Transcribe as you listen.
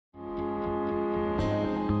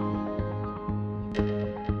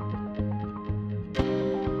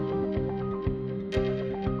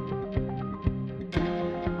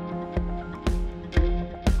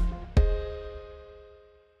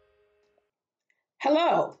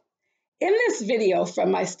Hello. In this video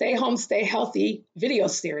from my Stay Home, Stay Healthy video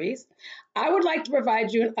series, I would like to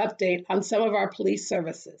provide you an update on some of our police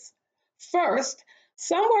services. First,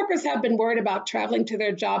 some workers have been worried about traveling to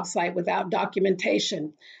their job site without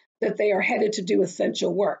documentation that they are headed to do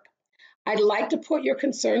essential work. I'd like to put your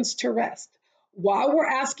concerns to rest. While we're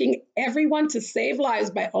asking everyone to save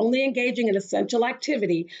lives by only engaging in essential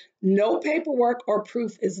activity, no paperwork or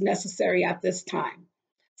proof is necessary at this time.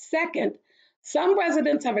 Second, some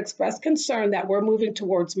residents have expressed concern that we're moving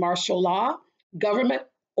towards martial law, government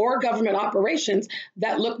operations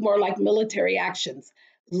that look more like military actions.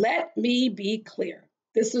 Let me be clear.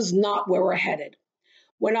 This is not where we're headed.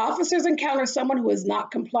 When officers encounter someone who is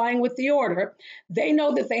not complying with the order, they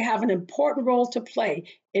know that they have an important role to play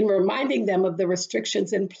in reminding them of the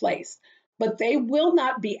restrictions in place, but they will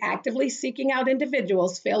not be actively seeking out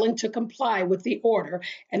individuals failing to comply with the order,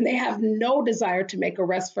 and they have no desire to make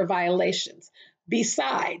arrests for violations.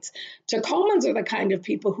 Besides, Tacomans are the kind of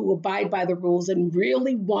people who abide by the rules and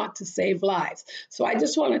really want to save lives. So I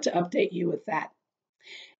just wanted to update you with that.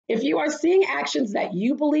 If you are seeing actions that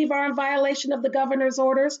you believe are in violation of the governor's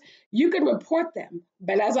orders, you can report them.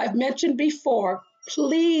 But as I've mentioned before,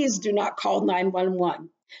 please do not call 911.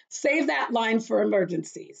 Save that line for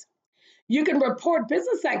emergencies. You can report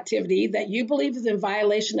business activity that you believe is in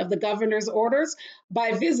violation of the governor's orders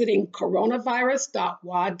by visiting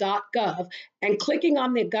coronavirus.wa.gov and clicking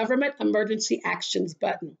on the Government Emergency Actions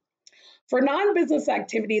button. For non-business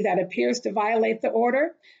activity that appears to violate the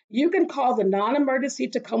order, you can call the non-emergency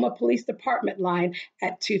Tacoma Police Department line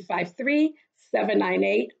at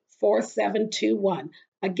 253-798-4721.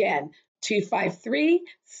 Again,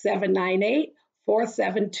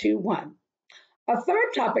 253-798-4721. A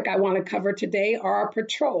third topic I want to cover today are our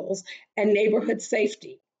patrols and neighborhood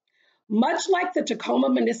safety. Much like the Tacoma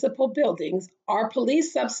municipal buildings, our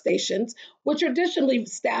police substations, which are traditionally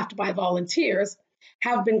staffed by volunteers,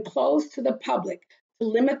 have been closed to the public to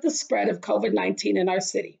limit the spread of COVID-19 in our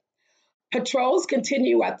city. Patrols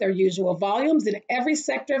continue at their usual volumes in every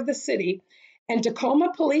sector of the city, and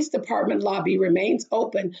Tacoma Police Department lobby remains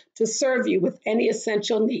open to serve you with any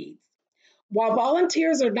essential needs. While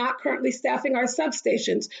volunteers are not currently staffing our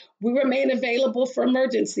substations, we remain available for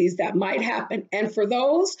emergencies that might happen, and for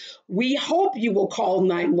those, we hope you will call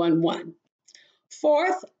 911.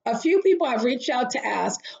 Fourth, a few people have reached out to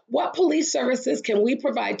ask, what police services can we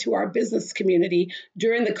provide to our business community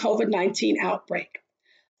during the COVID-19 outbreak?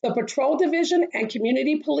 The Patrol Division and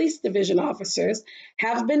Community Police Division officers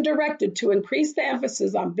have been directed to increase the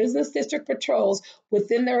emphasis on business district patrols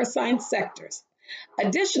within their assigned sectors.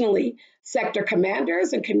 Additionally, sector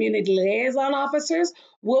commanders and community liaison officers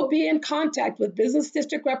will be in contact with business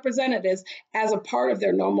district representatives as a part of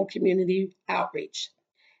their normal community outreach.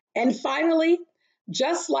 And finally,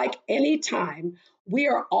 just like any time, we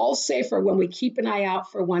are all safer when we keep an eye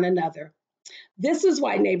out for one another. This is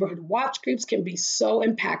why neighborhood watch groups can be so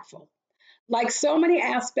impactful. Like so many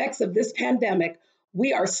aspects of this pandemic,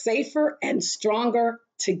 we are safer and stronger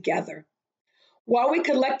together. While we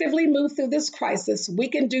collectively move through this crisis, we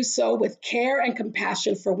can do so with care and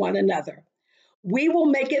compassion for one another. We will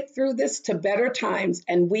make it through this to better times,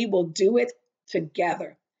 and we will do it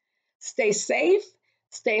together. Stay safe,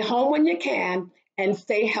 stay home when you can, and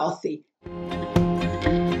stay healthy.